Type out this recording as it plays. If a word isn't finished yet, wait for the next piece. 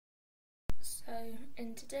So,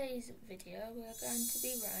 in today's video we're going to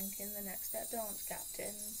be ranking the Next Step dance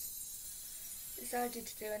captains. Decided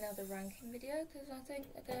to do another ranking video because I think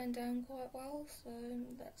they're going down quite well, so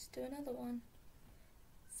let's do another one.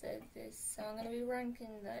 So I'm going to be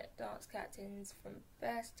ranking the dance captains from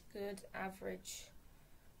best, good, average,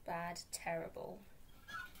 bad, terrible.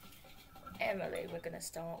 Emily we're going to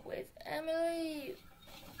start with. Emily,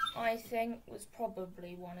 I think, was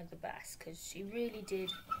probably one of the best because she really did.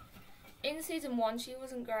 In season 1 she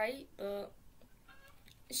wasn't great, but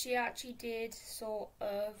she actually did sort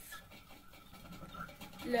of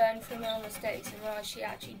learn from her mistakes and realise she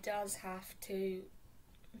actually does have to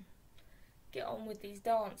get on with these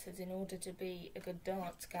dancers in order to be a good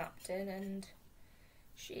dance captain, and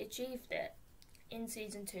she achieved it. In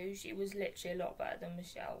season 2 she was literally a lot better than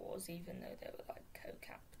Michelle was, even though they were like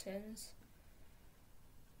co-captains.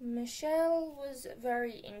 Michelle was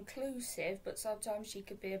very inclusive, but sometimes she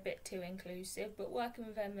could be a bit too inclusive, but working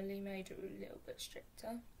with Emily made her a little bit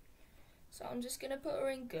stricter. So I'm just going to put her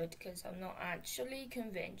in good because I'm not actually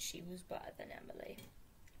convinced she was better than Emily.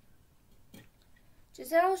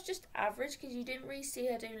 Giselle's just average because you didn't really see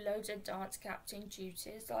her do loads of dance captain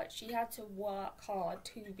duties. Like, she had to work hard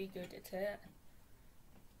to be good at it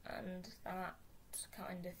and that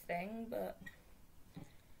kind of thing, but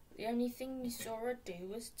the only thing you saw her do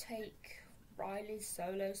was take Riley's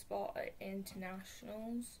solo spot at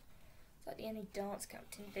internationals. It's like the only dance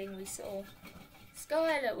captain thing we saw.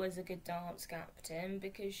 Skylar was a good dance captain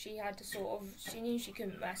because she had to she knew she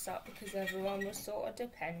couldn't mess up because everyone was sort of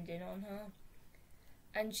depending on her.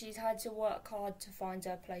 And she's had to work hard to find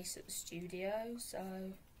her place at the studio,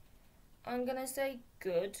 so I'm going to say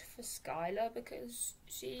good for Skylar because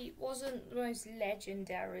she wasn't the most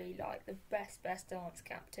legendary, like the best dance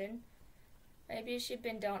captain. Maybe if she'd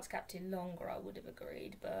been dance captain longer I would have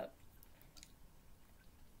agreed, but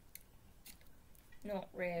not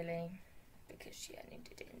really because she only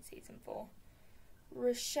did it in season 4.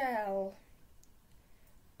 Rochelle.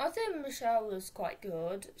 I think Michelle was quite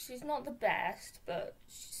good. She's not the best, but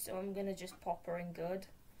so I'm going to just pop her in good.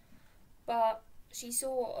 But she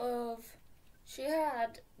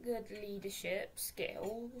had good leadership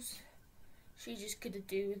skills. She just could have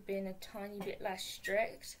do with being a tiny bit less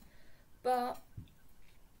strict. But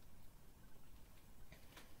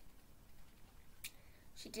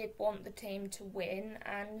she did want the team to win,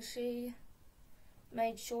 and she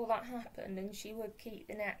made sure that happened, and she would keep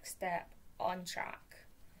the Next Step on track.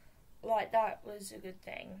 Like, that was a good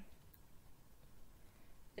thing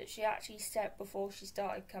that she actually said before she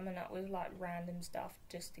started coming up with like random stuff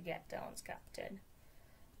just to get dance captain.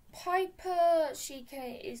 Piper,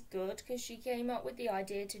 is good because she came up with the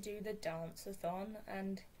idea to do the dance-a-thon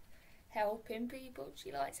and helping people.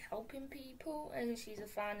 She likes helping people, and she's a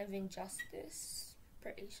fan of Injustice,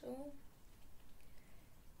 pretty sure.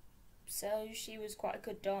 So she was quite a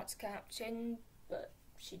good dance captain, but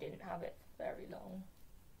she didn't have it very long.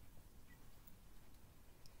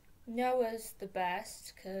 Noah's the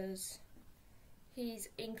best because he's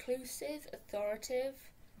inclusive, authoritative,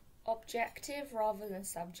 objective rather than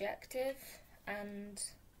subjective, and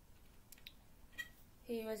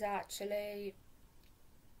he was actually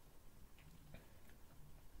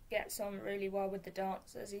gets on really well with the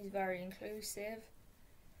dancers. He's very inclusive.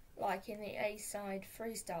 Like in the A-side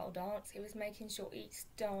freestyle dance, he was making sure each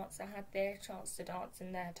dancer had their chance to dance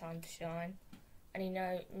and their time to shine. And he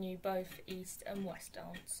knew both East and West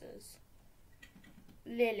dancers.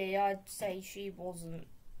 Lily, I'd say she was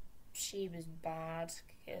bad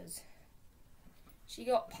because she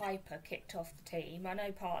got Piper kicked off the team. I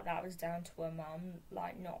know part of that was down to her mum,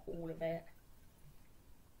 like not all of it.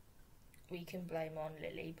 We can blame on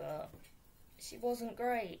Lily, but she wasn't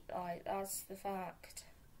great, like that's the fact.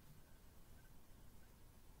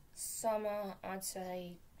 Summer, I'd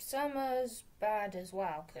say Summer's bad as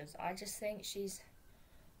well because I just think she's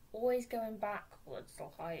always going backwards.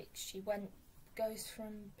 Like she goes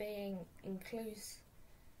from being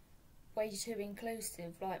way too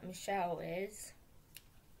inclusive like Michelle is,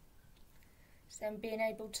 then being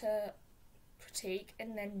able to critique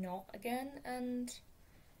and then not again, and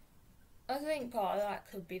I think part of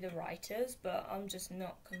that could be the writers, but I'm just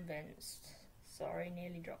not convinced. Sorry,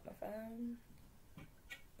 nearly dropped my phone.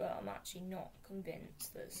 But I'm actually not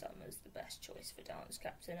convinced that Summer's the best choice for dance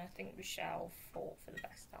captain. I think Michelle fought for the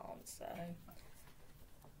best dance, so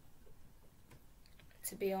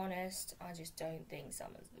to be honest, I just don't think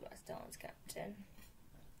Summer's the best dance captain.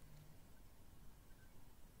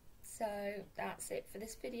 So that's it for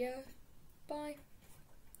this video. Bye.